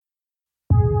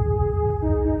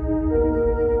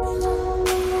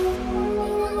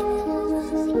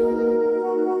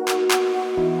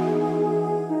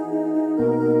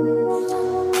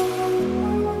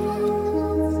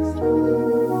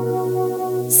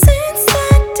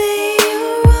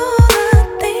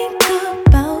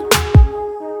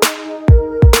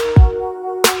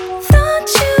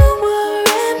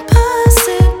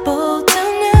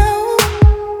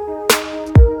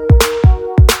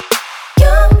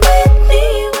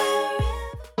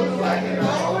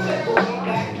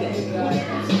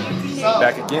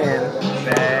again.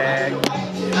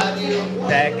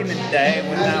 Back in the day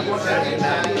when I was living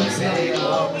out in the city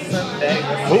on Sunday.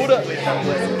 Buddha.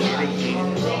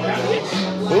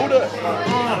 Buddha.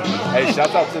 Hey,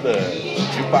 shout out to the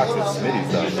Jukebox and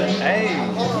Smitty's though. Hey,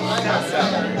 shouts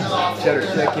out. Cheddar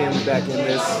check-in, we back in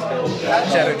this.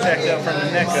 Cheddar checked up from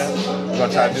the neck up. We're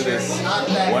gonna try to do this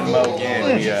one more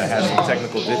again. We had some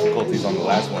technical difficulties on the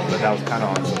last one, but that was kind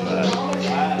of on some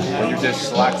when you're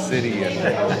just Schlock City and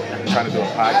trying to do a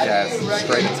podcast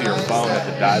straight into your phone at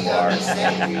the dive bars.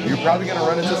 You're probably gonna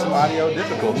run into some audio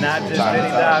difficulties. Not just any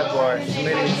dive bar.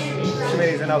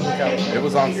 Schmitty's in Oklahoma. It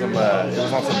was on some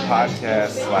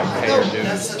podcasts like Pay or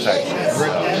Dues type shit.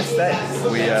 Rookie mistakes.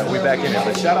 We back in it,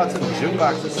 but shout out to the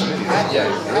Jukebox and Smitty. Yeah,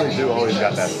 they really do always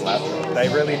got that slap. They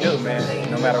really do,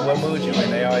 man. No matter what mood you're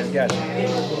in, they always got you.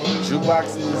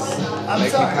 Jukeboxes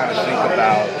make me kind of think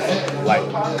about like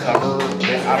cover,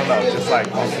 I don't know, just like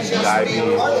on some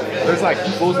divey. There's like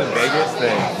fools in Vegas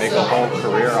that make a whole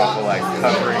career off of like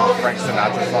covering Frank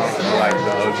Sinatra songs for like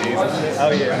the OGs and shit.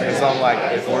 Oh yeah, man. And so I'm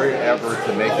like, if we're ever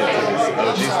to make it to this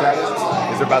OG status,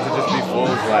 is there about to just be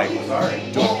fools like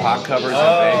doing pop covers in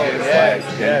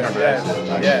Vegas? Yes,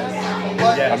 like, yes.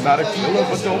 I'm not a killer,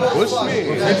 but don't push me.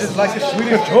 It's just like the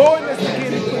sweetest joy that's the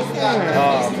kid.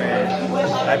 Oh man,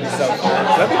 that'd be so fun.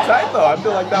 That'd be tight though. I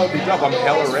feel like that would be dope. I'm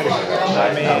hella ready.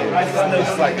 I mean,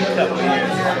 Snoop's like a couple of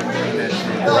years from doing that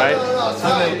shit, right?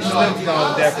 Snoop's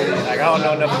gonna definitely, like, I don't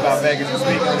know enough about Vegas to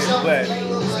speak on it, but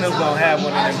Snoop's gonna have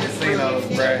one of them casinos,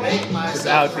 bruh. It's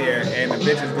out there, and the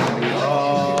bitch is gonna be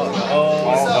all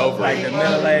over. Like the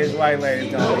middle-aged white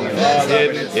lady's gonna be all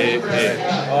over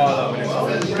this. All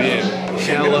over this. Being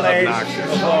hella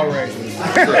obnoxious. Of all races.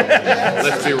 True.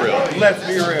 Let's be real. Let's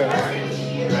be real.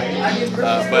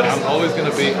 But I'm always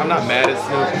gonna be. I'm not mad at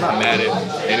Snoop. I'm not mad at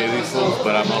any of these fools.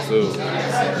 But I'm also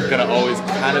gonna always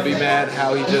kind of be mad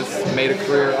how he just made a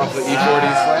career off of E40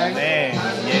 slang. Man,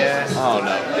 yeah. I don't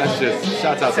know. That's just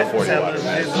shouts out to 40 Water,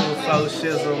 man.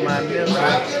 Shizzle, my nigga.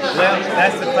 Well,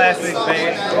 that's the classic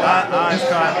Bay. I always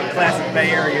call it the classic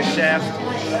Bay Area shaft.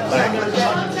 Like,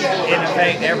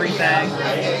 innovate everything,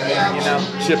 you know.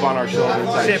 Chip on our shoulder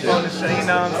type Chip shit. on the shoulder, you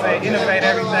know what I'm saying? Innovate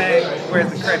everything. Where's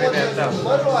the credit at though?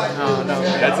 I don't know.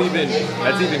 That's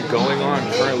even going on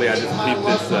currently. I just peeped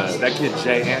this. That kid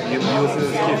Jay, you listen to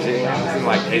this kid Jay Anderson,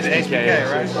 like HBK,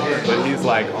 right? Yeah. But he's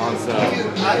like on some,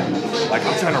 like,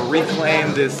 I'm trying to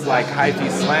reclaim this like hyphy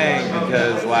slang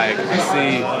because like I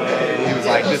see he was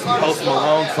like, this Post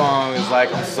Malone song is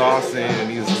like I'm saucing, and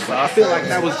he's I feel like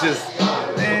that was just.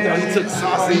 You know, he took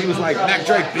Saucy. He was like, Mac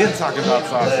Drake been talking about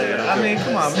Saucy. You know? I mean,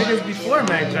 come on, niggas before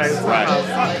Mac Drake was talking about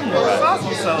Saucy. Come on, Saucy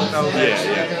was so dope.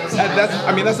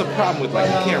 Yeah. That's a problem with, like,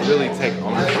 you can't really take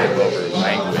ownership over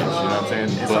language. You know what I'm saying?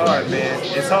 It's hard, man.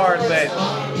 It's hard,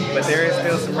 but there is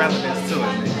still some relevance to it,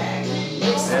 man.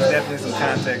 There's definitely some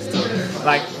context to it.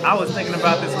 Like, I was thinking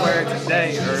about this word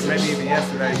today, or maybe even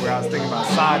yesterday, where I was thinking about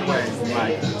sideways, and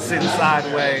like sitting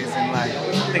sideways, and like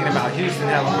thinking about Houston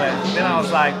hella much. Then I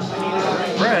was like,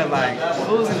 bruh, like,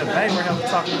 fools in the Bay were hella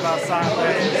talking about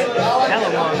sideways hella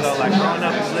long ago. Like, growing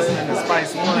up and listening to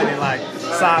Spice One and like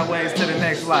sideways to the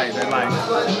next light. They're like,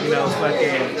 you know,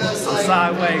 fucking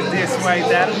sideways this way,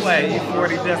 that way.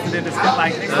 E40 destined in the sky.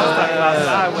 Like, niggas was talking about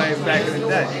sideways back in the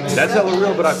day. That's hella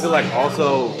real, but I feel like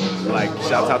also, like,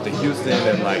 shouts out to Houston,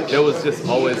 and like there was just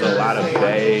always a lot of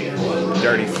Bay,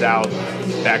 Dirty South,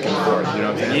 back and forth. You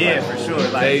know what I'm saying? Yeah, like, for sure.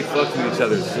 Like, they fucked with each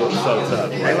other so tough.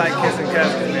 They like kissing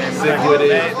cousins, man. Sick with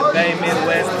it. The Bay,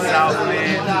 Midwest, the South,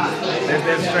 man.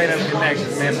 There's straight up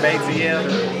connections, man. Bay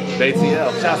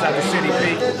TL. Shouts out to City P.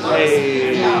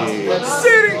 Hey.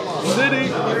 City.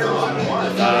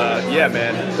 Yeah,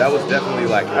 man. That was definitely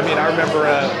like, I mean, I remember,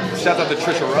 shouts out to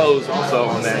Trisha Rose also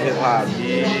on that hip hop.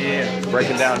 Yeah.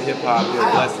 Breaking down hip hop. We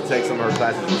were blessed to take some of her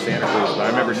classes in Santa Cruz. But I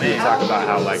remember she would talk about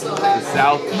how, like, the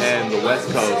South and the West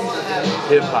Coast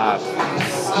hip hop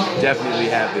definitely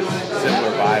have this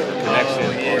similar vibe or connection,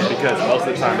 because most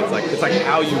of the time it's like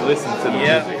how you listen to the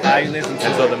music. How you listen to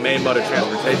and so the main mode of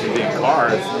transportation being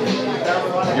cars,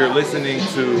 you're listening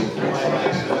to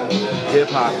hip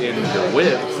hop in your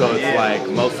whip, so it's like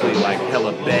mostly like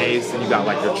hella bass, and you got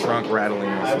like your trunk rattling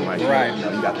and some like you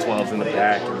got 12s in the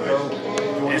back.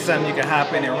 And it's something you can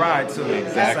hop in and ride to.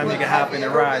 Exactly. It's something you can hop in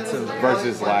and ride to.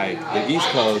 Versus like the East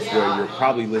Coast, where you're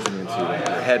probably listening to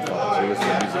your headphones. You're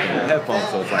listening to music in your headphones,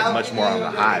 so it's like much more on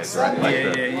the highs, right?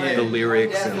 Like the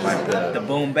lyrics and like the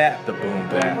boom bap. The boom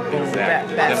bap.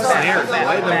 Exactly. Bap, them snares,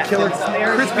 boy. Them killer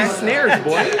crispy snares,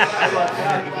 boy.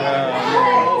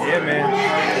 Yeah, man.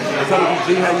 What's up with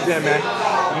you, G? How you been, man?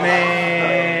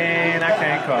 Man, I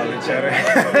can't call it, Cheddar.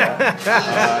 Yeah,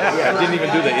 I didn't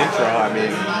even do the intro. I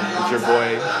mean, it's your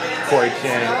boy, Corey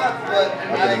Chen,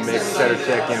 up in the mix, Cheddar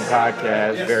Check-In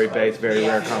podcast, very base, very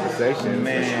rare conversation.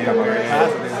 Man, got my very man,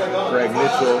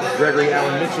 positive. Gregory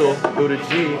Allen Mitchell, Buddha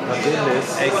G, up in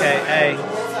this. AKA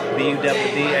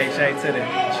BUDDHA to the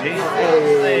G.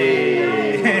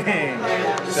 Hey.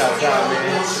 Shouts out,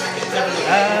 man.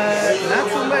 Not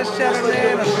too much Cheddar,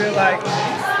 man. I feel like,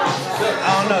 I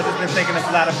don't know, just been thinking a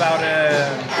lot about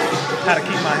how to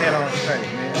keep my head on straight,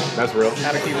 man. That's real.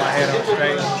 How to keep my head on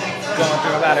straight. Going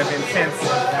through a lot of intense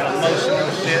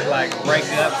emotional shit like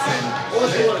breakups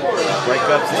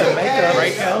to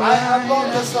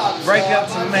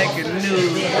make a new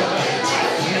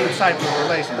type of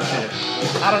relationship.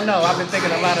 I don't know. I've been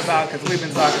thinking a lot about, because we've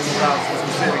been talking about some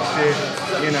specific shit,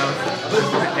 you know,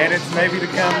 and it's maybe to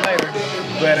come later.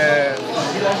 But I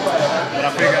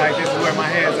figure like this is where my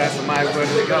head's at, so might as well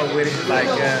just go with it. Like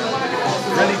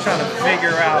really trying to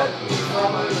figure out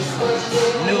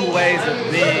new ways of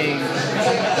being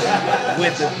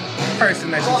with the person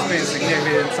that you spend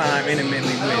significant time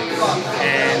intimately with,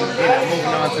 and you know,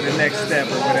 moving on to the next step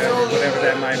or whatever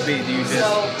that might be. Do you just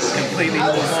completely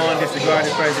move on, disregard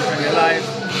this person from your life,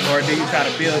 or do you try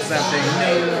to build something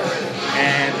new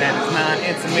and that is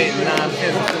non-intimate,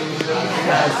 non-physical,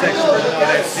 non-sexual, and all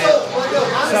that shit?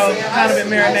 So kind of been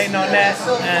marinating on that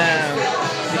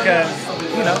because,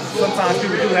 you know, sometimes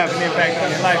people do have an impact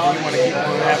on your life and you want to keep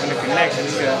on having a connection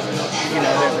because, you know,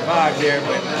 there's a vibe there,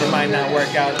 but it might not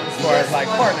work out as far as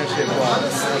like partnership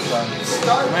wise.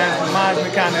 So mine's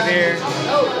been kind of there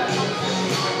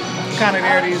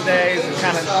these days, and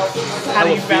kind of how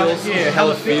do you balance? Yeah,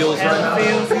 hella feels,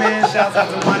 man. Shouts out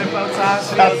to One and Four Times.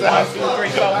 Shouts out 1, 2, 3,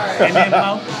 4, and then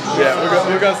Mo. Yeah,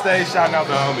 we're gonna stay shouting out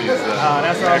the homies.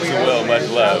 That's all we do. Will, much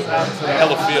love.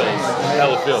 Hella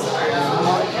feels.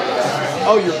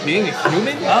 Oh, you're being a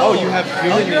human? Oh, you have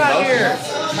human you're out emotions.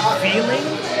 Here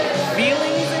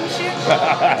feelings and shit?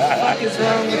 What the fuck is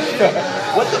wrong with you?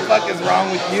 What the fuck is wrong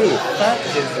with you? What the fuck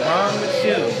is wrong with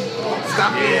you?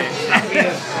 Stop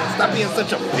being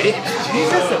such a bitch.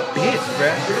 You're just a bitch, bro.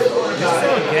 You're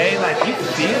so gay, like you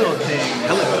feel things.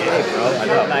 Hella gay, bro. I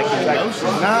know. Like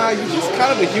emotions. Nah, you're just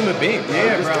kind of a human being.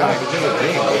 Yeah, you're just bro. kind of a human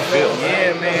being. You feel.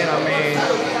 Yeah, man. I mean,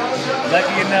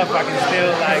 lucky enough, I can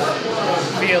still like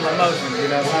feel emotions. You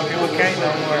know, some people can't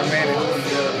no more, man.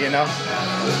 You know,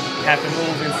 have to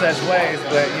move in such ways,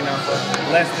 but you know,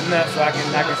 less than enough so I can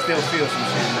still feel some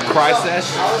shit, man. Cry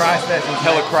sessions.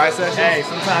 Hella cry sessions. Hey,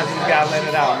 sometimes you just gotta let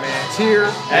it out, man.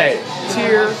 Tear.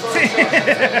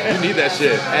 You need that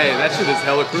shit. Hey, that shit is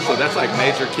hella crucial. That's like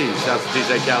major key. Shouts to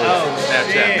DJ Khaled. Snapchat,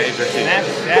 shit. major key.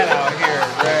 Snapchat out here,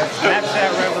 bro.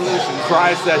 Snapchat revolution.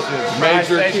 Cry sessions,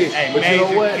 major key. Hey, but you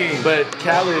know what? key. But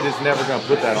Khaled is never gonna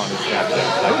put that on his Snapchat.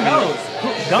 Like, Who knows?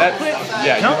 Don't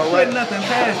put nothing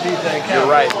past DJ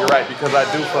Khaled. You're right, because I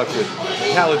do fuck with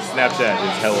Khaled's Snapchat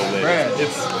is hella lit. Bruh.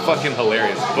 It's fucking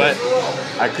hilarious. But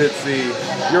I could see,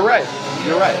 you're right.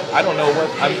 I don't know what,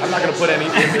 I'm not gonna put I'm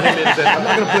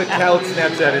not gonna put Khaled's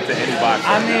Snapchat into any box.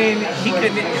 I mean, he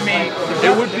could,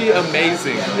 it would be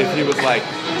amazing if he was like,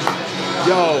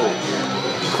 yo,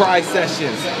 cry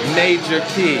sessions, major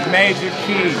key,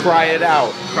 cry it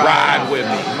out, ride with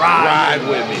me.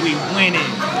 We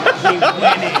winning.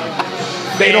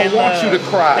 They don't want you to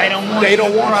cry. They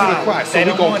don't want you to cry. So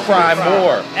we gonna cry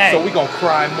more. Hey. So we gonna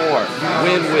cry more.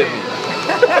 Win with me.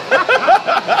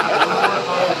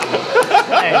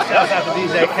 Hey, shout out to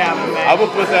DJ Khaled, man. I'm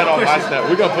gonna put that on my snap.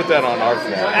 We're gonna put that on our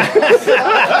snap.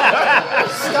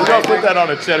 We're gonna put that on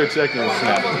a Cheddar Check-In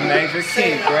snap. Major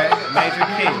key, bro. Major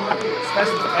key.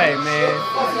 Hey, man.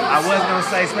 I was gonna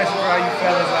say special for all you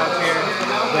fellas out there,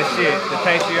 but shit, the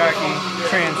patriarchy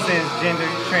transcends gender,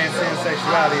 transcends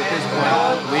sexuality at this point.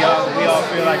 We all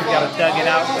feel like we gotta thug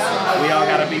it out. We all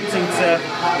gotta be too tough.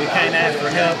 We can't ask for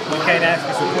help. We can't ask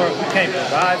for support. We can't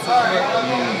provide support,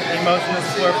 emotional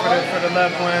support for the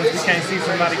loved ones. We can't see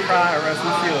somebody cry or else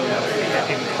we feel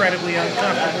incredibly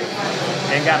uncomfortable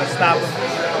and gotta stop them.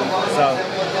 So,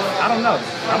 I don't know.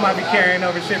 I might be carrying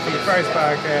over shit from the first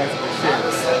podcast, but shit,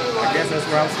 I guess that's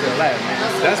where I'm still at,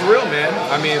 man. That's real, man.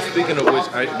 I mean, speaking of which,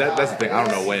 that's the thing. I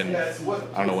don't know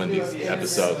when these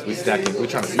episodes. We're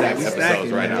trying to stack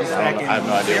episodes right now. I have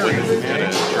no idea when this is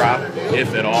gonna drop,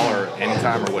 if at all, or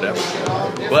anytime or whatever.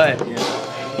 But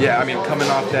yeah, I mean, coming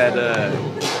off that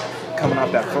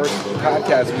first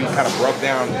podcast, we kind of broke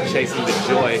down chasing the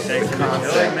joy, the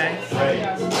concept.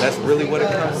 That's really what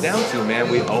it comes down to, man.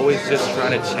 We always just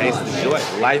trying to chase the joy.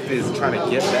 Life is trying to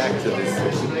get back to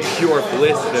this pure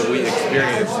bliss that we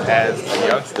experienced as a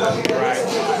youngster.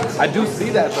 I do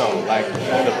see that though, like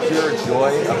the pure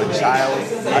joy of a child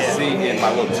I see in my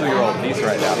little 2-year-old niece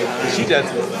right now. She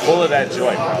just full of that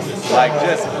joy, bro. Like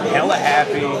just hella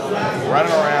happy,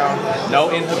 running around,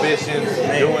 no inhibitions,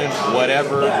 doing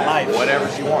whatever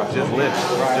she wants, just living.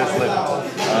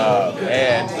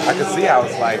 And I could see how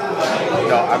it's like,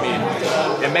 I mean,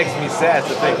 it makes me sad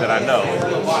to think that I know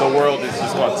the world is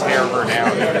just going to tear her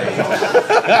down.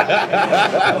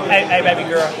 Hey, baby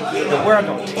girl, the world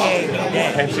going to tear you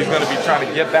down. And she's going to be trying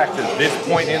to get back to this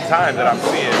point in time that I'm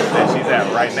seeing that she's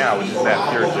at right now, which is that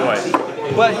pure joy.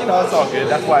 But, it's all good.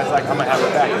 That's why it's like, I'm going to have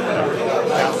her back.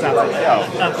 Sounds like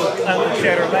Uncle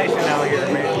Cheddar relation out here,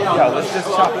 man. Yo, let's just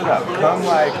chop it up. Come,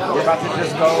 we're about to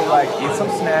just go, eat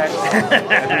some snacks. And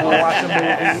then we'll watch a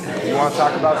movie. You want to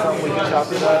talk about something, we can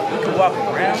chop it up. We can walk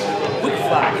around. We can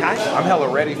fly a kite. I'm hella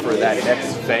ready for that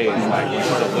next phase. When she's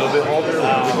a little bit older,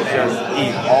 we can just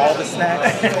eat all the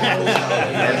snacks.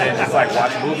 And then just,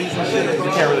 watch movies and shit.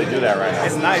 You can't really do that right now.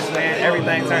 It's nice, man.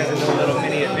 Everything turns into a little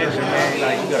mini adventure, man.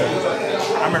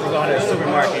 I remember going to the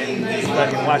supermarket and just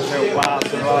fucking watching her wild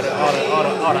through all the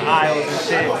aisles and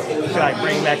shit. She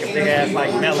bring back a big ass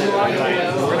melon.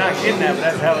 We're not getting that, but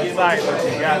that's hella exciting. But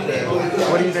you got the,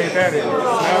 what do you think that is?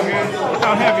 Smell good?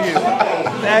 How heavy is it?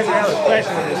 That's a hella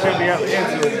question and it should be hella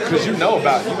into it. Because you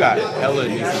got hella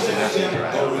nieces and nephews,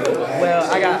 right? Well,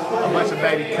 I got a bunch of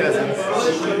baby cousins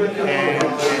and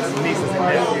some nieces and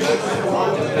nephews.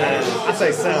 I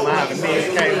say some. I have a niece,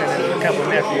 Caitlin, and a couple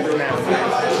nephews now.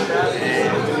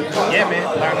 And yeah, man,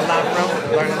 learn a lot from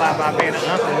it. Learn a lot about being an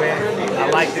uncle, man. I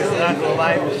like this uncle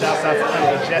life. Shouts out to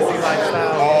Uncle Jesse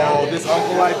lifestyle. Oh, this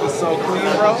uncle life is so clean,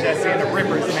 bro. Jesse and the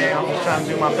Rippers, man. I'm just trying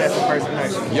to do my best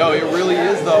impersonation. Yo, it really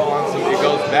is though. Honestly,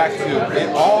 it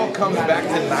all comes back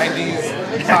to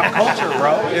 90s pop culture,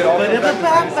 bro. It all comes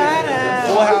back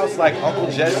to Full House, Uncle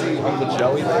Jesse, Uncle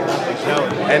Joey,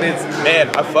 and it's, man,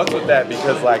 I fucked with that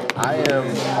because I am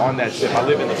on that ship. I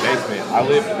live in the basement. I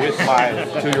live with my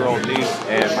 2-year-old niece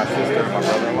and my sister and my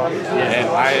brother-in-law, and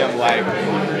I am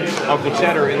Uncle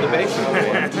Cheddar in the basement.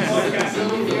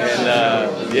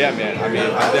 And yeah, man, I mean,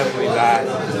 I'm definitely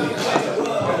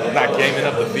not gaming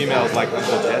up the females like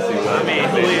Uncle Jesse was. I mean,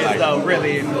 who is though,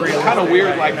 really in real? Kind of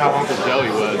weird, how Uncle Joey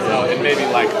was, though, and maybe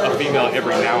a female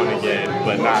every now and again,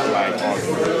 but not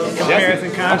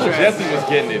comparison contrast. Uncle Jesse was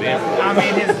getting it in. I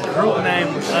mean, his group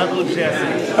name was Uncle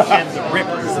Jesse and the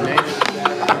Rippers, man.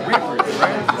 The Rippers,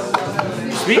 right?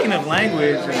 Speaking of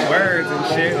language and words and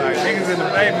shit, niggas in the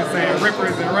basement saying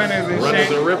rippers and runners and runners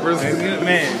shit. And rippers.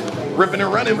 Man. Ripping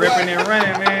and running,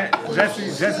 man. Jesse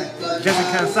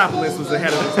Kansopoulos was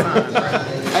ahead of his time, right?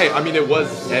 Hey, I mean, it was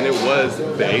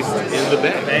based in the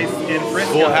Bay. Based in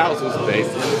Frisco. Full House was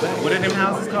based in the Bay. What are them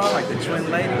houses called? The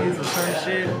Twin Ladies or some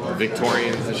shit?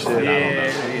 Victorians and shit.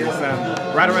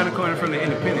 Yeah. Right around the corner from the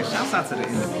Independent. Shouts out to the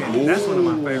Independent. Ooh. That's one of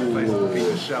my favorite places to peep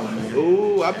the show, man.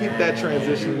 Ooh, I peeped that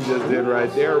transition you just did right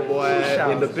there, boy.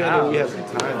 Independent, we have some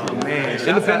time to do. Man,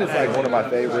 Independent's one of my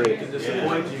favorite.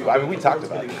 I mean, we talked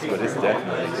about this, but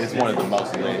it's one of the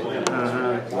most lit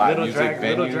live music venues.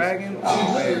 Little Dragon?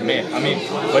 Oh, man. I mean,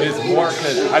 but it's more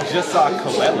because I just saw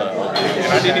Kalela,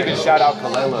 and I didn't even shout out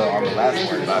Kalela on the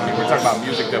last one. But I mean, we're talking about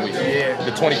music that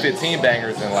the 2015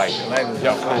 bangers, and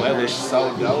yo, Kalela's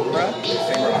so dope, bro.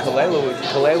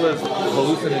 Kalela's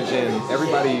Hallucinogen.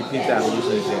 Everybody peeped that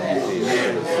Hallucinogen EP.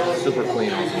 It was super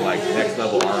clean on some next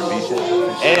level R&B shit.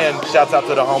 And shouts out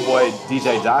to the homeboy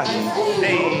DJ Dahi.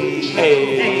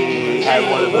 Hey. Had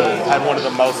one of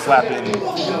the most slapping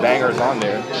bangers on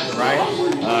there. Right?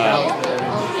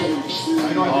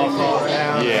 All Falls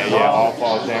Down. Yeah, All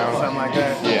Falls Down. Something like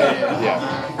that.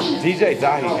 Yeah. DJ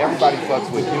Dahi, everybody fucks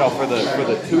with, for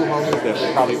the two homies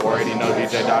that probably already know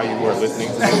DJ Dahi who are listening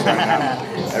to this right now.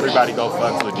 Everybody go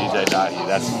fucks with DJ Dahi.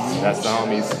 That's the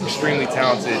homies. Extremely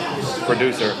talented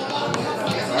producer.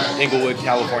 Inglewood,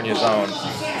 California's own.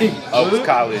 Oaks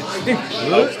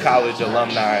College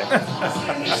alumni.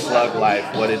 Slug life,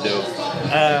 what it do?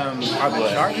 Are the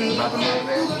Chargers about to move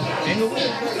there?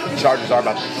 Inglewood? Chargers are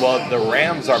about to, the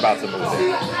Rams are about to move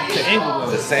there. To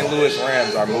Inglewood. The St. Louis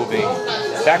Rams are moving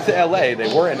back to LA.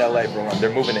 They were in LA for one.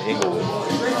 They're moving to Inglewood.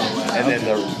 And then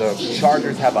the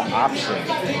Chargers have an option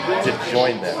to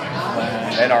join them.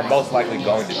 And are most likely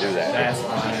going to do that. That's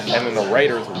fine. And then the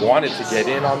Raiders wanted to get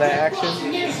in on that action,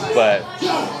 but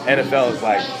NFL is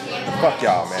like, fuck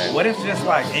y'all, man. What if just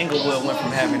Inglewood went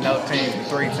from having no teams to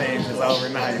 3 teams just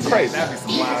overnight? It's crazy. That'd be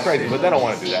some wild crazy, shit. but they don't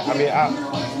want to do that. I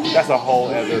mean, that's a whole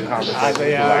other conversation. I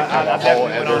definitely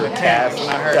went on the cast when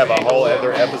I heard have a whole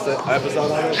other episode on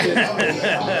that shit.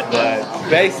 But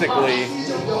basically,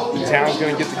 the town's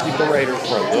going to get to keep the Raiders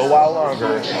for a little while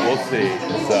longer. We'll see.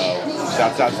 So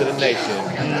Shouts out to the nation.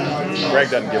 Greg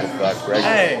doesn't give a fuck. Greg.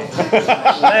 Hey,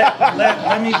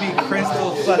 let me be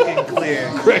crystal fucking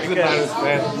clear. Greg's a Niners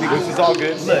fan, which is all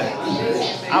good. Look,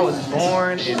 I was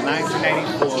born in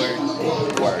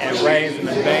 1984 and raised in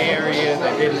the Bay Area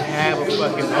that didn't have a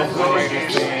fucking Oakland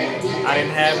Raiders fan. I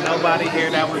didn't have nobody here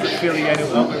that was affiliated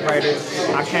with Oakland Raiders.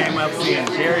 I came up seeing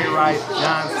Jerry Rice,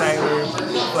 John Taylor,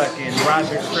 fucking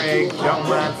Roger Craig, Joe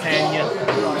Montana,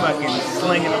 fucking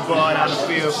slinging the ball down the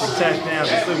field for touchdowns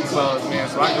and Super Bowls, man.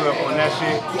 So I grew up on that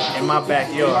shit in my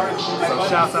backyard. So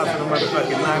shouts out to the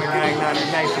motherfucking Niner Gang, Niner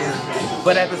Nation.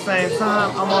 But at the same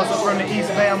time, I'm also from the East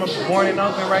Bay. I'm born in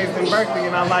Oakland, raised in Berkeley,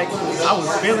 and I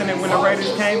was feeling it when the Raiders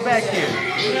came back here.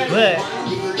 But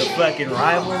the fucking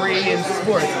rivalry in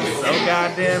sports is so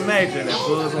goddamn major that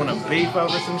fools want to beef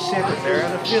over some shit that they're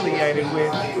unaffiliated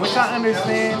with, which I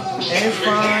understand, and it's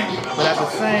fine. But at the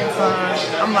same time,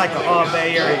 I'm like an all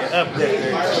Bay Area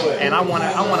uplifter, and I wanna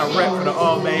rep for the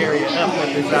all Bay Area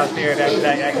uplifters out there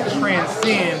that can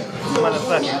transcend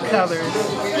motherfucking colors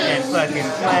and fucking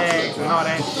flags and all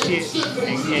that shit,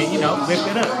 and you know, lift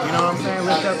it up. You know what I'm saying?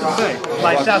 Lift up the Bay.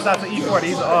 Like shouts out to E40,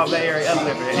 he's an all Bay Area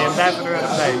uplifter, and the ambassador of the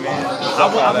Bay, man.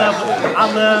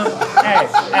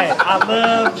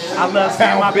 I love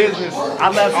seeing my business. I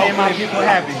love seeing my people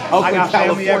happy. I got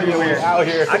family everywhere. Out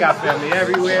here. I got family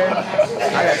everywhere.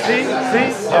 See,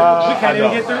 we can't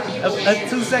even get through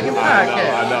a 2-second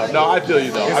podcast. I know. No, I feel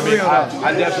you though. I mean,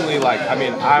 I definitely like. I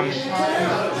mean,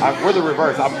 we're the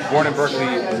reverse. I'm born in Berkeley,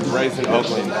 raised in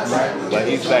Oakland, but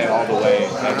East Bay all the way,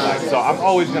 and like, so I'm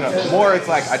always gonna. More, it's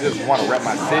like I just want to rep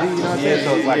my city. You know what I'm saying?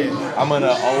 So it's like I'm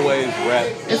gonna always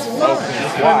rep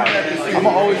Oakland squad. I'm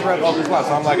gonna always rep Oakland squad.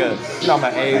 So I'm like I'm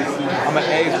an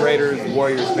A's, Raiders,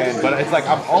 Warriors fan. But it's like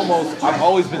I've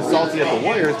always been salty at the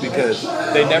Warriors because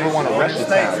they never want to rep the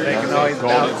town. They can always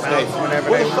Golden State.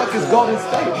 Where the fuck is Golden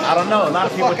State? I don't know. A lot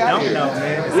of people don't know,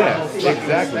 man. It's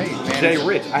Exactly. Jay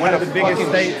Rich. I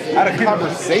had a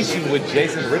conversation with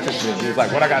Jason Richardson. He was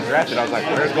like, when I got drafted, I was like,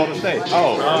 where's Golden State?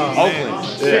 Oh, Oakland.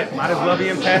 Shit, might as well be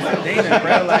in Pasadena,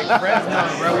 bro. Like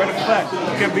Fresno, bro. Where the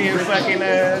fuck? Could be in fucking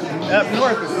up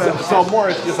north or something. So more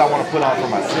it's just I want to put on for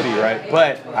my city, right?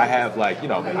 But I have like, you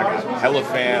know, I got hella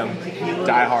fam,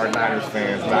 diehard Niners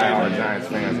fans, diehard Giants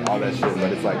fans, all that shit.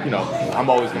 But it's like, you know, I'm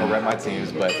always gonna rep my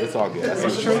teams, but it's all good.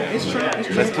 It's true.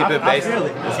 Let's keep it based.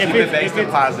 Let's keep it based and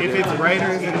positive. If it's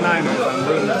Raiders and Niners, I'm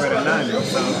rooting for the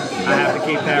Niners, so I have to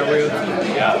keep that real too.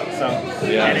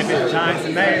 And if it's Giants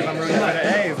and A's, I'm rooting for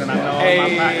the A's, and I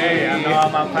know all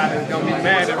my partners gonna be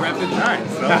mad at rep the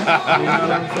Giants. So you know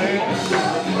what I'm saying?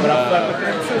 But I fuck with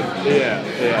them too.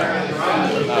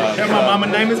 And my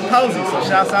mama's name is Posey, so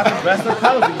shouts out to Buster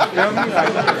Posey. You feel me?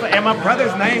 And my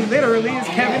brother's name literally is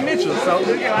Kevin Mitchell. So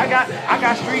I got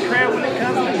street cred when it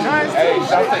comes to the Giants. Hey,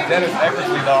 shout out to Dennis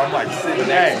Eckersley though. I'm like sitting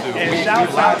next to. We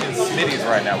live in Smitty's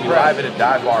right now. We live at a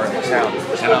dive bar in the town,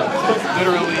 and I'm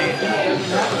literally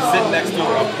sitting next to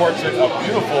a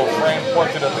beautiful framed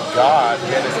portrait of the god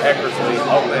Dennis Eckersley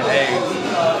of the A's,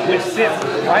 which sits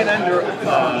right under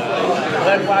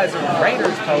Budweiser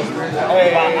Raiders poster,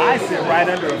 while I sit right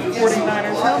under a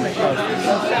 49ers helmet poster.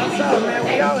 So shouts out, man,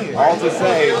 we out here. All to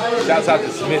say, shouts out to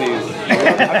Smitty's. I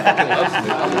fucking love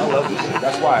Smitty's. I love this shit.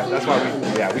 That's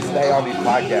why we stay on these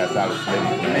podcasts out of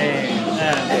Smitty's.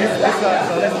 Man,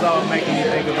 so this is all making me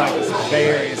think of like the Bay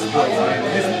Area sports, man.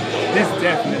 This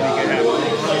definitely can have.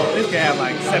 This can have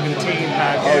like 17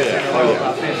 podcasts in a row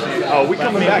about this shit. Oh, we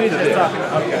coming back to this.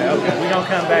 Okay. We gonna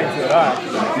come back to it. All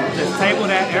right. Just table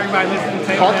that. Everybody listening,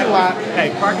 table that. Parking lot. Hey,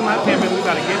 parking lot pimping. We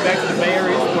gotta get back to the Bay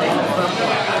Area sports at some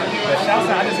point. But shouts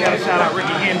out. I just gotta shout out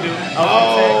Ricky Hindu.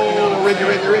 Ricky.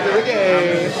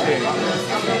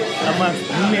 Amongst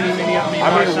many,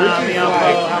 Marshawn, Leon,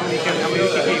 how many can keep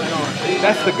going?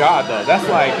 That's the god though. That's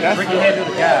Ricky Hindu,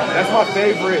 the guy. That's my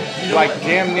favorite. Like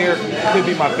damn near could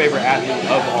be my favorite athlete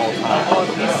of all time. Oh,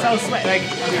 he's so swag. Like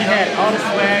he had all the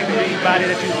swag of anybody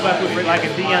that you fuck with, like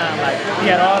a Dion. Like he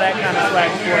had all that kind of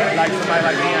swag for like somebody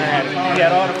like Dion had. He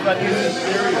had all the fucking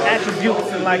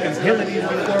attributes and like abilities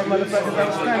before motherfuckers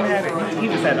like Stern had it. He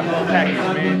just had the whole package,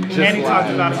 man. And he talked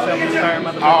about himself in the third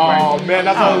motherfucker. Oh man,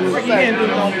 that's all Ricky Hindu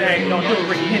don't do it.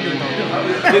 Ricky Hindu don't do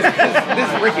it. This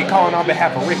is Ricky calling on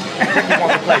behalf of Ricky. Ricky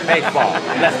wants to play baseball.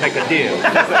 Let's make a deal.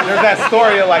 There's that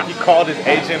story of like he called his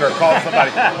agent or called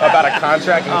somebody about a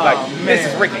contract and he's like, this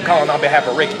is Ricky calling on behalf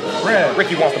of Ricky.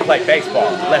 Ricky wants to play baseball.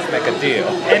 Let's make a deal.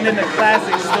 And then the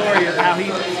classic story is how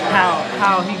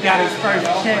he got his first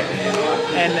check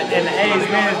and the A's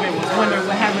management was wondering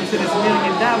what happened to this $1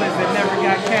 million that never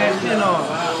got cashed in on.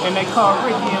 And they called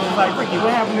Ricky and was like, Ricky,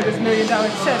 what happened to this $1 million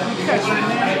check we cut you,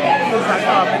 man? He was like,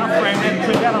 oh, man, I'm framing that and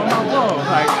put that on my wall.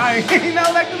 Like, you know,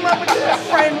 like the motherfucker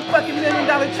framed the fucking $1 million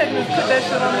check and put that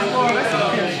shit on the wall. That's some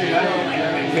good shit.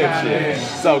 Good shit.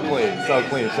 So clean, so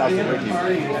clean. Shout out to Ricky.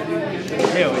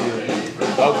 Hell yeah.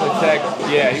 Oakland Tech,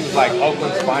 yeah, he was like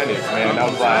Oakland's finest, man. That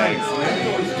was like,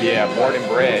 yeah, born and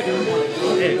bred.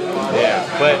 Yeah,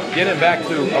 but getting back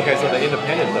to, okay, so the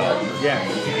Independent though. Yeah.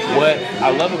 What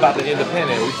I love about the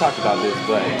Independent, we talked about this,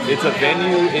 but it's a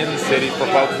venue in the city for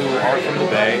folks who aren't from the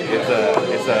Bay.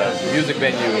 It's a music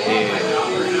venue in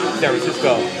San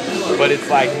Francisco, but it's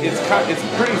like, it's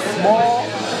pretty small,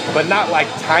 but not like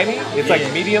tiny. It's like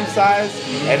medium sized,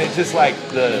 and it's just like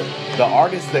the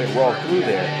artists that roll through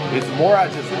there. It's more I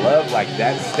just love like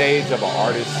that stage of an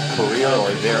artist's career or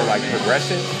their like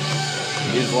progression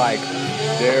is like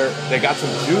they got some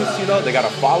juice, you know, they got a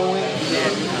following.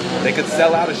 They could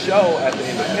sell out a show at the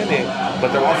Independent,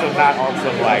 but they're also not on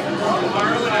some like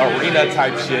arena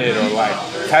type shit or like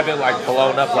haven't like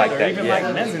blown up like that even yet.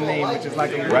 like Mezzanine, which is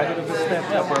like a little bit of a step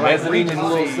up. Or like Mezzanine is a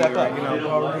little step up. You know,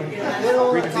 ballroom,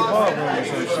 Regency Ballroom or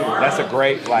some shit. That's a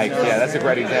great like that's a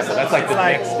great example. That's like the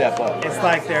next step up. It's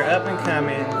like they're up and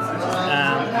coming.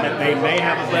 That they may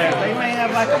have a buzz. They may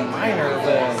have like a minor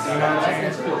buzz. You know what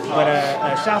I'm saying?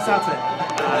 But shouts out to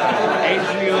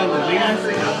Adriel Louise.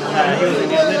 He was in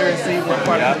the literacy, one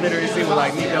part of the literacy with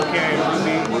like Nico Carey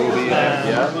and Ruby.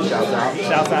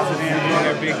 Shouts out to them doing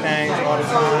their big things all the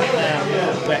time.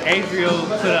 But Adriel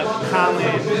put up Colin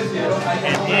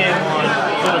and N on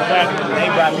Little Dragon. They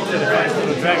brought me to the first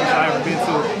Little Dragon show I ever been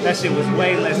to. That shit was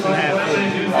way less than half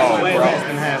full. Way less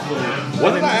than half full.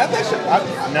 Wasn't I at that shit?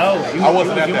 No, I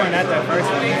wasn't at that. You weren't at that first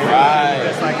one. Right.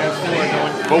 It's like us four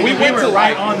going. But we went were to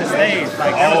right like on the stage.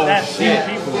 Like there was that few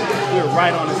people. We were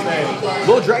right on the stage.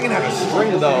 Little Dragon had a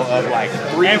string though of like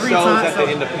 3 shows at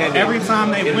the Independent. Every time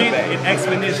they went, it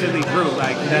exponentially grew.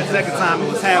 Like that second time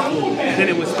it was half full, then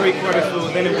it was 3/4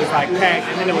 full, then it was like packed,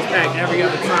 and then it was packed every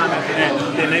other time after that.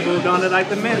 Then they moved on to like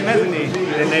the Mezzanine.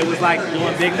 Then they was like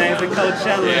doing big things at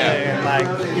Coachella and like,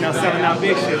 you know, selling out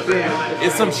big shit then.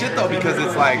 It's some shit though because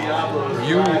it's like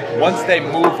once they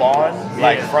move on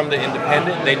like from the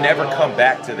Independent, they never come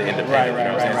back to the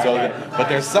Independent. But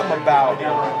there's something about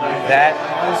that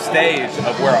stage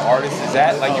of where an artist is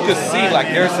at. Like you can see like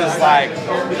there's this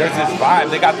vibe.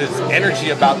 They got this energy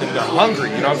about them. They're hungry,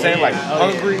 you know what I'm saying? Like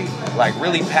hungry, like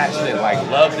really passionate, like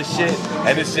love the shit.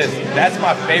 And it's just that's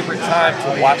my favorite time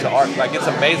to watch an artist. Like it's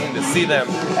amazing to see them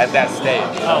at that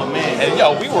stage. Oh man. And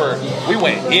yo, we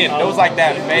went in. It was like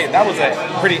that phase. That was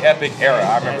a pretty epic era.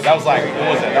 I remember. That was like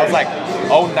what was it? That was like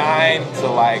 09 to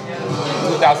like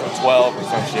 2012 or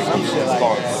some shit. We was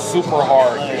going super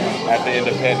hard at the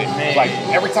Independent. It's like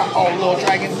every time, Little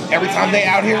Dragon, every time they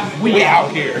out here, we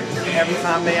out here. Every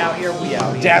time they out here, we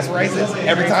out here. Jazz Races,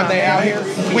 every time they out here,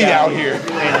 we out here.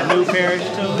 And a New Parish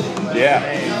too. Yeah.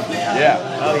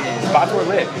 Oh yeah. Spots were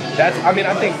lit.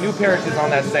 I think New Parish is on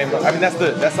that same. I mean,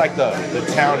 that's like the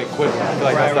town equivalent. I feel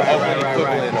like that's the Oakland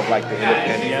equivalent of like the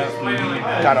Independent.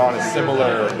 Kind of on a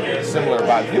similar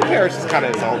vibe. New Parish is kind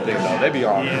of its own thing though. They be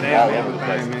on all over the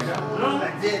place.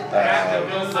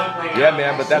 Yeah,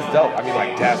 man, but that's dope. I mean,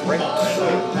 like Jazz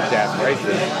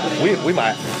Races. We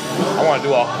might. I want to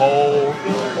do a whole.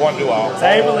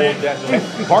 Table it.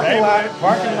 Parking lot.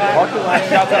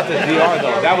 Shouts out to DR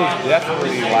though. That was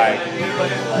definitely like.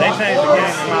 They changed the game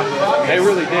in my book. They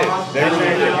really did.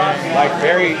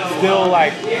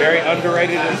 Like very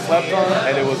underrated and slept on,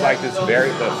 and it was like this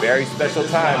very special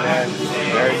time, man.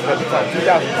 Very special time.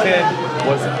 2010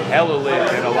 was hella lit,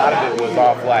 and a lot of it was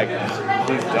off like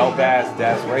these dope ass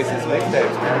Jazz Races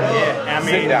mixtapes, man. Yeah, I mean,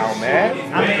 sit down, man.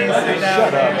 Sit down.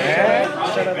 Shut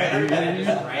up, man.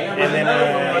 And then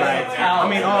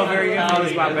all very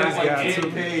influenced by Bass God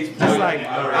too. Just like,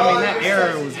 that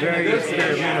era was very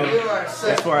experimental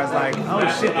as far as like, oh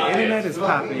shit, the internet is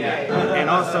popping. And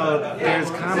also, there's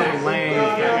kind of a lane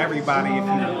for everybody if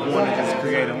you want to just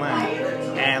create a lane.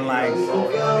 And like,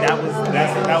 that was one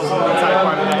type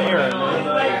part of that era.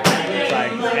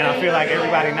 And I feel like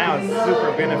everybody now is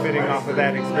super benefiting off of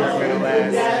that experimental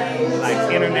ass,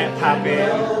 like internet popping.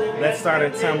 Let's start a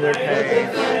Tumblr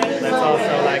page. Let's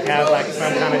also like have like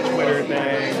some kind of Twitter thing,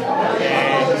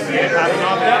 and get it popping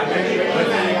off that,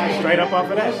 man. Straight up off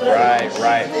of that.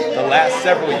 Right. The last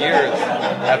several years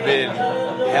have been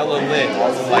hella lit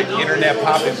on some like internet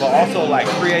popping, but also like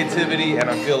creativity, and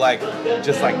I feel like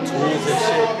just like tools and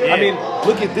shit. Yeah. I mean,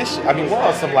 look at this shit. I mean, we're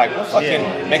on some like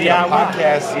fucking making a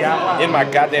podcast in my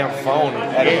goddamn phone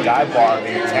at a dive bar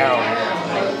in town.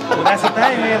 Well, that's the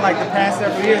thing, man. Like the past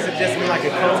several years have just been like a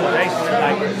cultivation.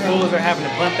 Like fools are having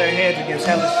to bump their heads against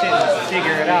hella shit and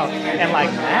figure it out. And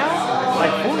like now,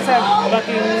 like fools have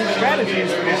fucking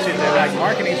strategies for this shit. They're like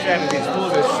marketing strategies.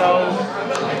 Fools are so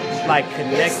like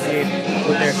connected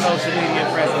with their social media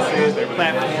presences, their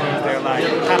platforms. They're like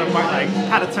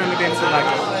how to turn it into like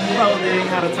clothing,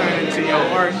 how to turn it into your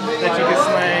art that you can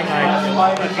slang,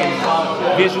 like fucking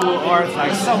visual arts,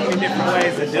 like so many different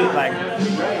ways to do. Like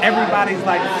everybody's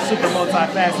like super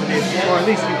multifaceted, or at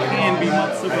least you can be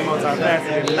super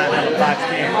multifaceted and not have a box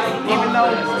in. Even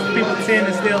though people tend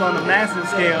to still on the massive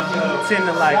scale tend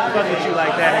to like fuck with you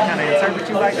like that and kind of interpret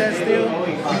you like that still,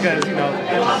 because you know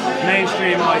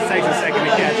mainstream always takes a second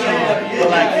to catch on. But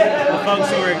like the folks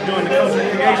who are doing the culture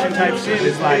creation type shit,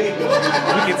 is like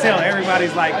we can tell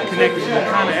everybody's like connected to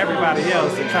kind of everybody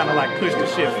else and trying to like push the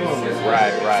shit forward.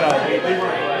 Right. So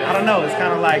I don't know. It's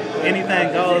kind of like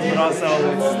anything goes, but also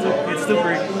it's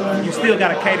super. You still got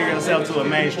to cater yourself to a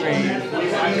mainstream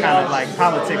kind of like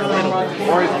politic a little bit.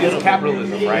 Or it's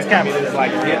capitalism, right? It's capitalism. It's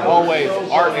like it always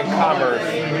art and commerce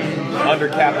under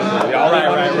capitalism. You're always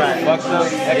under this fucked up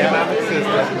economic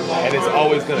system, and it's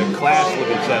always going to clash with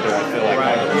each other. I feel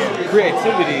like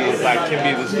creativity is like can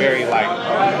be this very like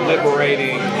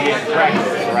liberating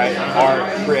practice, right? Art,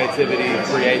 creativity,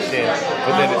 creation,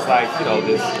 but then it's like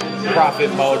this profit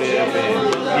motive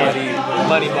and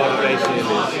money motivation is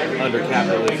under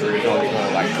capitalism. It's always going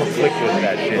to like conflict with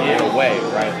that shit in a way,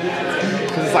 right?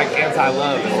 Because it's like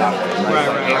anti-love in a lot of ways,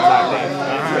 right? Like anti-love.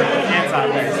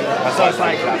 Anti-base. So it's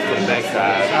like shouts to the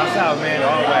backside. Shouts out, man,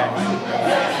 all the way.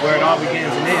 Where it all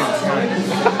begins and ends.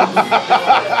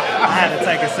 I had to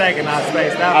take a second. I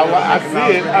spaced out. I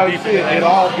see it. It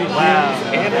all begins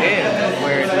and ends.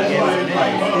 Where it begins and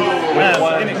ends. With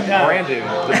one Brandon,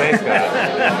 the bass guy.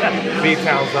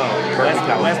 B-Town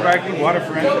Zone. West Berkeley,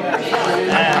 waterfront.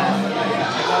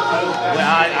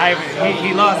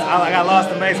 He lost. I got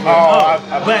lost in baseball.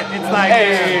 But it's like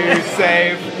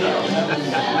save.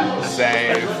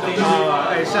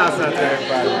 Hey, shouts out to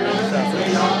everybody.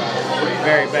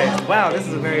 Very basic. Wow, this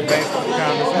is a very basic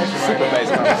conversation. Super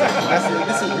basic conversation.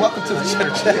 This is welcome to the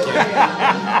Cheddar Check.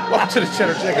 Welcome to the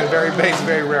Cheddar Check. A very basic,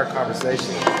 very rare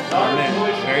conversation. Oh man,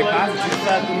 very positive.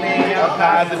 Fuck with me, I'm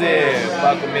positive.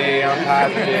 Fuck with me, I'm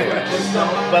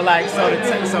positive. But like, so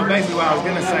basically, what I was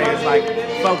gonna say is like,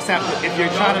 folks have to, if you're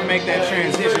trying to make that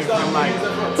transition from like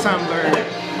Tumblr,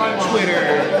 Twitter,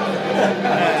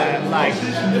 like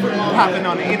popping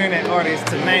on the internet artists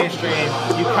to mainstream,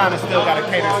 you kind of still got to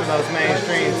cater to those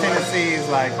mainstream tendencies.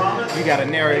 Like you got to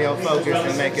narrow your focus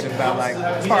and make it about like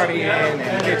partying and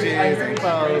bitches and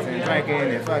clothes and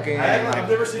drinking and fucking and like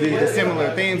the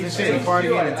similar themes and shit and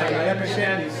partying and turning up and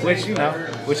shit,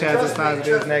 which has its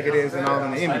positives, negatives, and all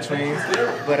in the in betweens.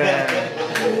 But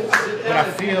I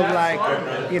feel like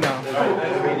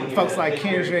folks like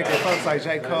Kendrick and folks like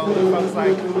J. Cole and folks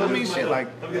like shit like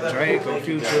Drake or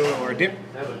Future or Dip.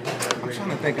 I'm trying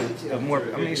to think of more.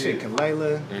 Shit,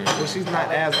 Kalela. Well, she's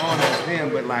not as on as them,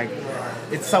 but like,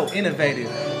 it's so innovative.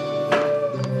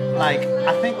 Like,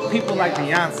 I think people like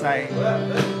Beyonce,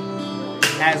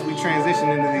 as we transition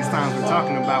into these times we're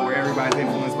talking about, where everybody's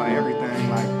influenced by everything,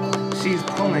 like, she's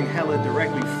pulling hella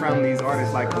directly from these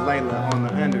artists like Kalela on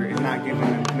the under and not giving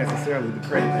them necessarily the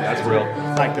credit. That's real.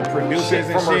 Like the producers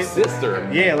and from shit. From her sister.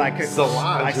 Yeah, like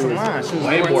Solange. She was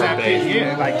way more bass.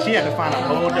 Yeah, like she had to find a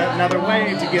whole another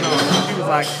way to get on. She was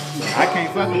like, I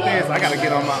can't fuck with this. I gotta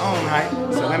get on my own hype.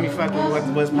 So let me fuck with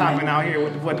what's popping out here,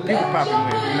 with what the people popping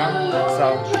with,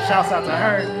 So shouts out to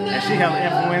her, and she hella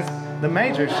influenced the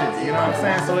major shit, you know what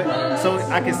I'm saying? So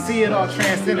I can see it all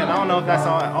transcendent. I don't know if that's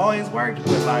all it always worked,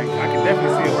 but like I can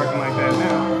definitely see it working like that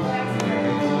now.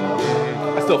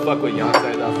 I still fuck with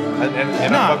Beyonce though,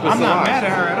 and I fuck with I'm not mad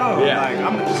at her at all. Yeah.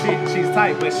 Like she's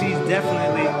tight, but she's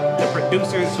definitely the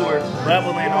producers who are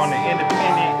leveling on the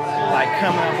independent, like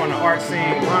coming up on the art scene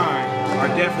line, are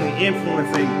definitely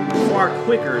influencing far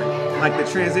quicker. Like the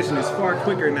transition is far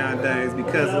quicker nowadays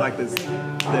because of like the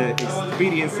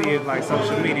expediency of like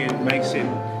social media makes shit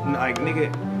like nigga.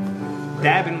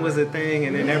 Dabbing was a thing,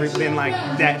 and then everything like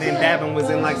that. Then dabbing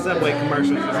was in like Subway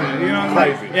commercials or something. You know what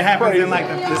I'm saying? It happens in like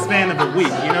the span of a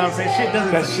week. You know what I'm saying? Shit doesn't.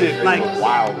 That shit like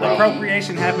wild, bro.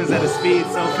 Appropriation happens at a speed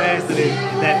so fast that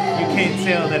you can't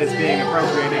tell that it's being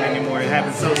appropriated anymore. It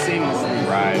happens so seamlessly.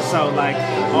 Right. So like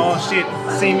all shit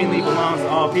seemingly belongs to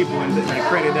all people, and the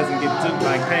credit doesn't get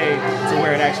paid to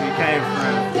where it actually came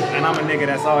from. And I'm a nigga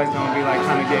that's always gonna be like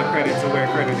trying to get credit to where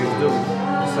credit is due.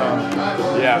 So,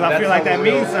 yeah, I feel like that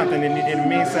means something. It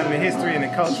means something in history and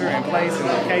in culture and place and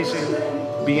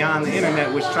location beyond the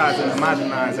internet, which tries to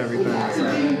homogenize everything. So.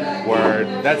 Word.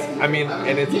 where that's, I mean,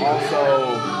 and it's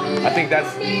also, I think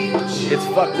it's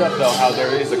fucked up though how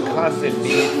there is a constant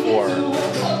need for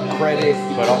credit,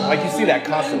 but like you see that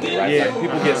constantly, right? Yeah. Like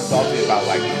people get salty about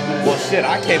like, well shit,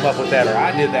 I came up with that or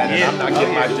I did that and I'm not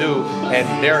getting my due,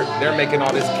 and they're making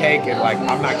all this cake and like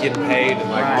I'm not getting paid and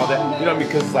like all that, you know,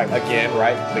 because it's like, again,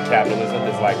 right, the capitalism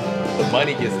is like the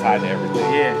money gets tied to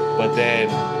everything. Yeah. But then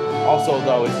also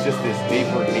though it's just this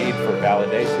deeper need for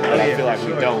validation that I feel like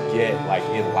we don't get like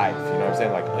in life, you know what I'm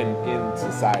saying? Like in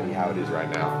society how it is right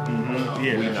now. Mm-hmm.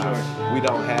 Yeah, we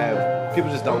don't have, people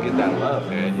just don't get that love,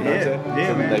 man. You know what I'm saying?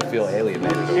 Yeah, man. They feel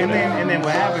alienated. And then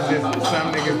what happens is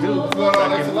some niggas do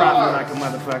fucking profit like a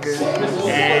motherfucker,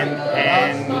 and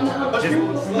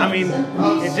just, I mean,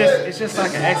 it's just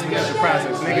like an exponential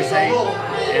process. Niggas hate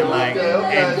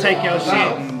and take your shit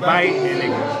and bite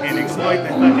and exploit the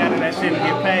fuck out of that shit and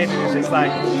get paid, and it's just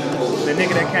like the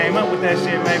nigga that came up with that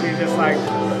shit maybe is just like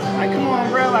come on,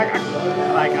 bro,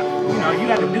 you know, you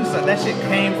got to do something. That shit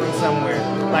came from somewhere.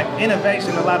 Like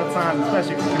innovation, a lot of times,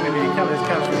 especially for community colors,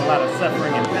 comes from a lot of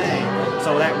suffering and pain.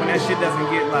 So that when that shit doesn't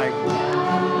get like,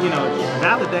 you know,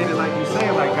 validated, like you say,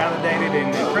 like validated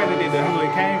and credited to who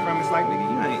it came from, it's like, nigga,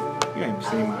 you ain't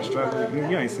seen my struggle,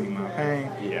 you ain't seen my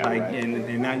pain. Yeah, like, right.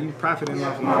 and now you profiting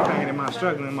off of my pain and my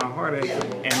struggle and my heartache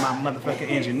and my motherfucking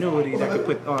ingenuity that could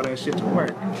put all that shit to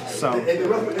work. So I feel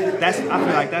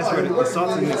like that's where the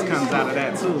saltiness comes out of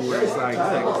that too, where it's like,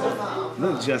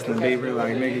 look Justin Bieber,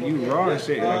 like nigga, you raw and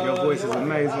shit, like your voice is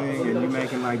amazing and you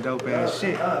making like dope ass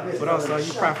shit, but also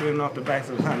you profiting off the backs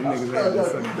of a lot of niggas that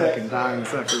just fucking die and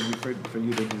suffer for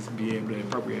you to just be able to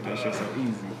appropriate that shit so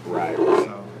easy. Right.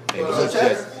 So.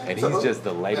 And he's just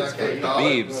the latest version. The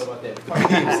Biebs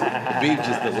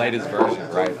just the latest version,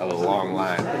 right, of a long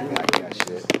line of like that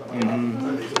shit.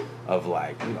 Mm-hmm. Of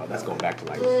like, you know, that's going back to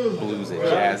like blues and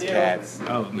jazz cats.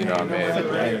 Oh, you know what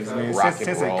I mean? Rock and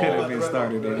since roll. It could have been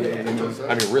started.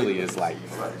 I mean, really, it's like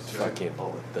fucking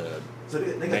the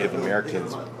Native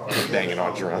Americans banging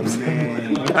on drums.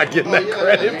 Not getting that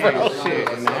credit, bro. Shit,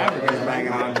 and the Africans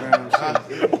banging on drums.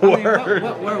 Shit. Word.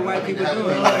 What were white people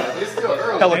doing? Like,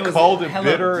 hella cold and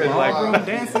bitter and like ballroom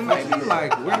dancing, maybe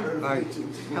like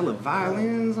hella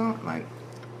violins on, like.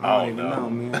 I don't even know,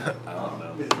 man. I don't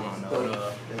know.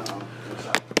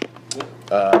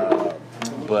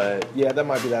 But yeah, that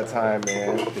might be that time,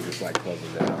 man. I think it's like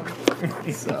closing down.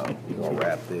 So we're gonna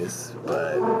wrap this.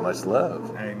 But much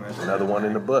love. Hey, much Another one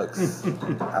in the books.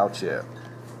 Out here.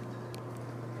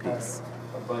 Peace.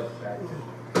 You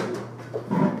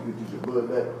get your bud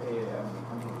back. Yeah.